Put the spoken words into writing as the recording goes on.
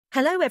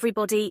Hello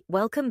everybody,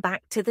 welcome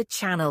back to the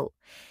channel.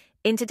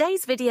 In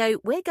today's video,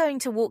 we're going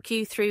to walk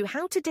you through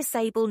how to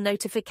disable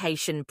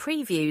notification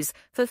previews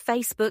for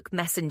Facebook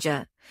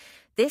Messenger.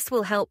 This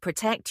will help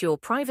protect your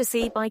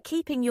privacy by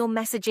keeping your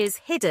messages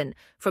hidden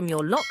from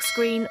your lock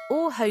screen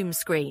or home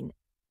screen.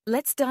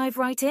 Let's dive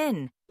right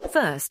in.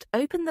 First,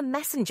 open the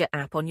Messenger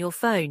app on your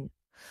phone.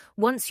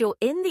 Once you're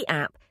in the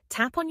app,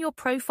 tap on your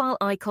profile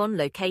icon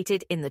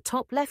located in the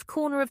top left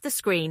corner of the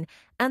screen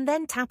and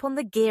then tap on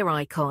the gear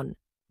icon.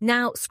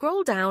 Now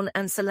scroll down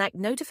and select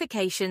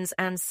Notifications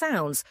and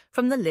Sounds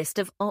from the list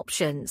of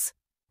options.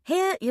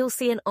 Here you'll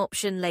see an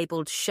option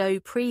labeled Show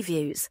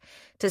Previews.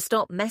 To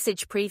stop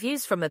message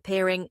previews from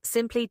appearing,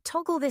 simply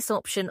toggle this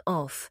option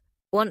off.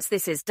 Once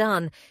this is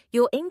done,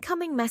 your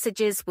incoming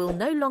messages will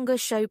no longer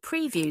show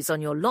previews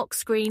on your lock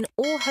screen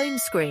or home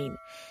screen.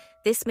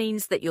 This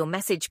means that your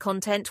message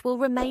content will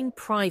remain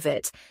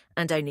private,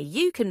 and only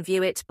you can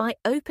view it by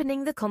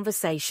opening the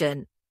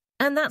conversation.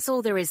 And that's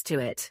all there is to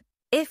it.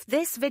 If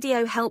this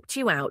video helped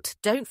you out,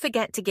 don't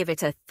forget to give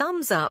it a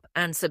thumbs up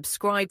and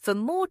subscribe for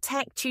more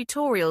tech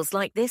tutorials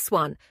like this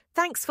one.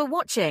 Thanks for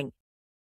watching.